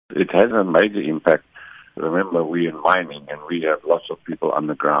It has a major impact. Remember, we're in mining and we have lots of people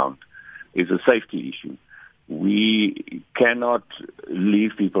underground. It's a safety issue. We cannot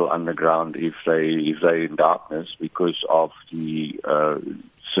leave people underground if they're in darkness because of the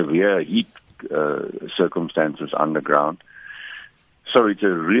severe heat circumstances underground. So it's a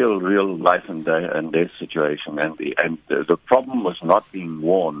real life and death situation. And the problem was not being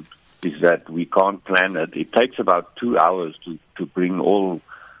warned is that we can't plan it. It takes about 2 hours to bring all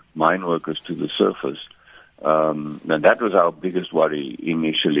mine workers to the surface. And that was our biggest worry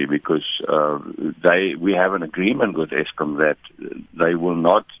initially because we have an agreement with Eskom that they will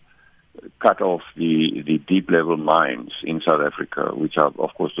not cut off the deep level mines in South Africa, which are,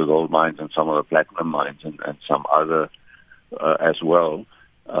 of course, the gold mines and some of the platinum mines and some other as well,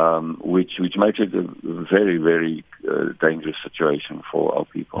 which makes it a very, very dangerous situation for our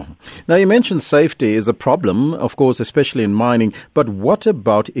people. Now, you mentioned safety is a problem, of course, especially in mining, but what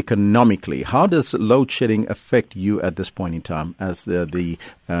about economically? How does load shedding affect you at this point in time as the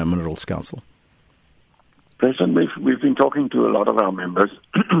Minerals Council? President, we've been talking to a lot of our members,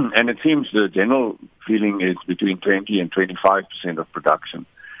 and it seems the general feeling is between 20 and 25% of production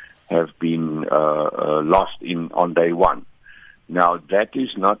have been lost on day one. Now, that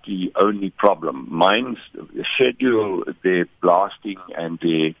is not the only problem. Mines schedule their blasting and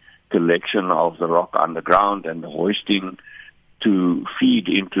the collection of the rock underground and the hoisting to feed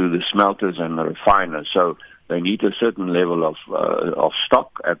into the smelters and the refiners. So they need a certain level of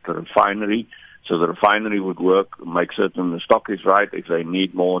stock at the refinery. So the refinery would work, make certain the stock is right. If they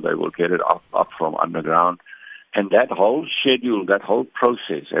need more, they will get it up from underground. And that whole schedule, that whole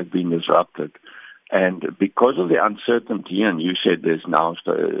process has been disrupted. And because of the uncertainty, and you said there's now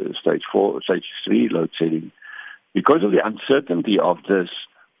stage 3 load shedding, because of the uncertainty of this,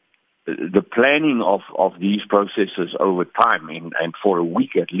 the planning of these processes over time, and for a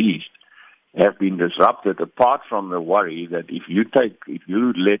week at least, have been disrupted, apart from the worry that if you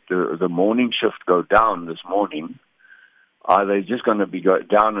let the morning shift go down this morning, are they just going to be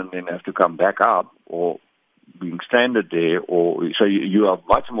down and then have to come back up, or being stranded there? Or so you are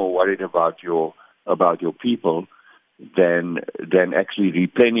much more worried about your people than actually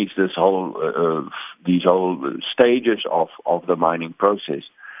replenish these whole stages of the mining process.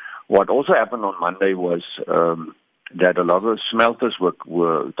 What also happened on Monday was that a lot of smelters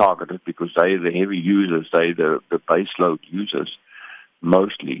were targeted because they're the heavy users, they're the base load users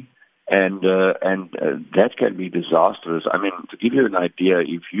mostly, and that can be disastrous. I mean, to give you an idea,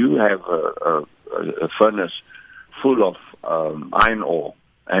 if you have a furnace full of iron ore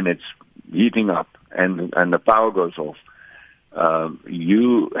and it's heating up and the power goes off,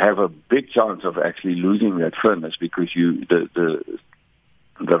 you have a big chance of actually losing that furnace because the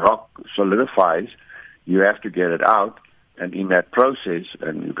rock solidifies. You have to get it out, and in that process,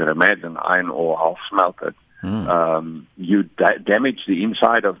 and you can imagine iron ore half smelted, you damage the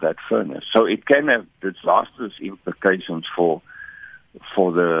inside of that furnace. So it can have disastrous implications for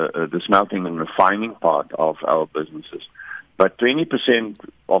the smelting and refining part of our businesses. But 20%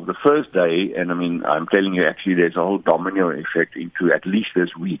 of the first day, and I mean, I'm telling you, actually, there's a whole domino effect into at least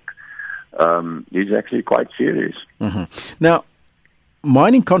this week, is actually quite serious. Mm-hmm. Now,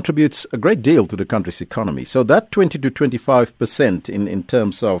 mining contributes a great deal to the country's economy. So that 20 to 25% in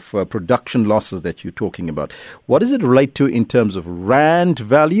terms of production losses that you're talking about, what does it relate to in terms of rand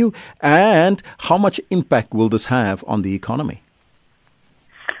value, and how much impact will this have on the economy?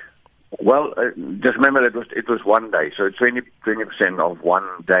 Well, just remember that it was 1 day, so 20% of 1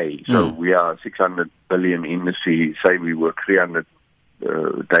 day. So we are 600 billion industry. Say we work 300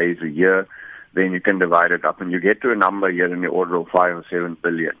 days a year, then you can divide it up, and you get to a number here in the order of 5 or 7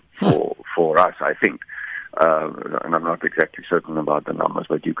 billion for us, I think. And I'm not exactly certain about the numbers,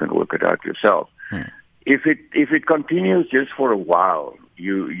 but you can work it out yourself. If it continues just for a while,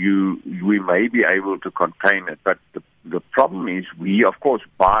 we may be able to contain it, but the problem is we, of course,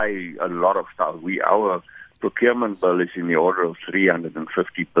 buy a lot of stuff. Our procurement bill is in the order of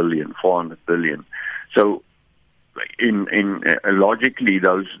 350 billion, 400 billion. So, logically,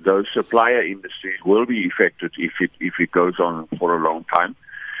 those supplier industries will be affected if it goes on for a long time.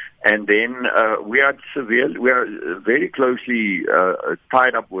 And then we are very closely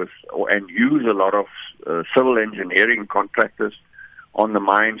tied up with and use a lot of civil engineering contractors on the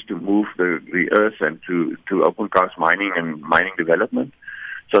mines to move the earth and to open cast mining and mining development.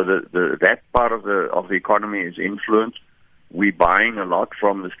 So that part of the economy is influenced. We're buying a lot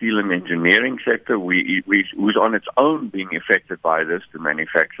from the steel and engineering sector, who's on its own being affected by this to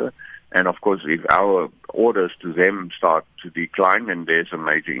manufacture. And of course, if our orders to them start to decline, then there's a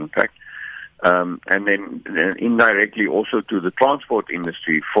major impact. And then indirectly also to the transport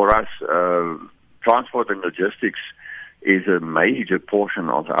industry. For us, transport and logistics is a major portion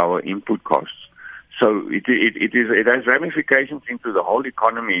of our input costs. So it has ramifications into the whole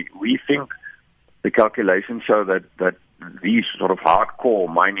economy. We think the calculations show that these sort of hardcore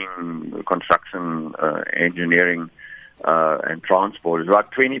mining, construction, engineering, and transport is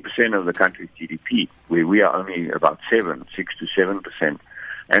about 20% of the country's GDP, where we are only about 6 to 7%.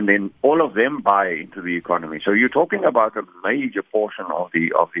 And then all of them buy into the economy. So you're talking about a major portion of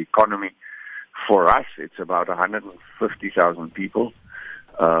the economy. For us, it's about 150,000 people.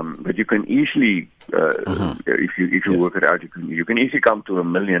 But you can easily, if you work it out, you can easily come to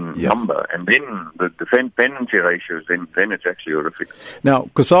 1 million number, and then the dependency ratios, then it's actually horrific. Now,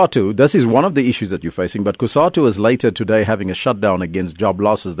 COSATU, this is one of the issues that you're facing, but COSATU is later today having a shutdown against job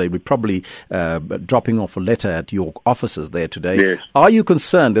losses. They will probably dropping off a letter at your offices there today. Yes. Are you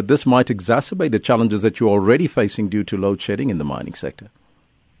concerned that this might exacerbate the challenges that you're already facing due to load shedding in the mining sector?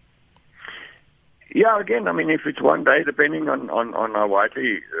 Yeah, again, I mean, if it's one day, depending on how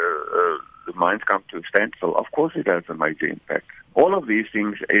widely the mines come to a standstill, of course it has a major impact. All of these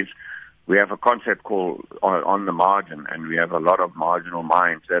things is, we have a concept called on the margin, and we have a lot of marginal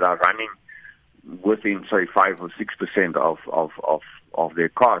mines that are running within, say, 5 or 6% of their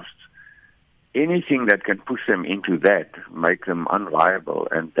costs. Anything that can push them into that, make them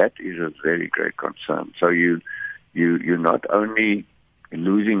unviable, and that is a very great concern. So you're not only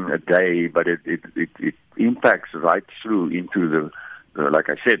losing a day, but it impacts right through into the like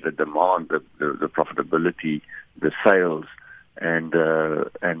I said, the demand, the profitability, the sales, and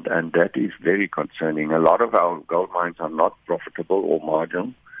that is very concerning. A lot of our gold mines are not profitable or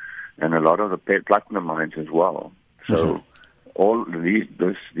marginal, and a lot of the platinum mines as well. So all these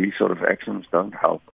sort of actions don't help.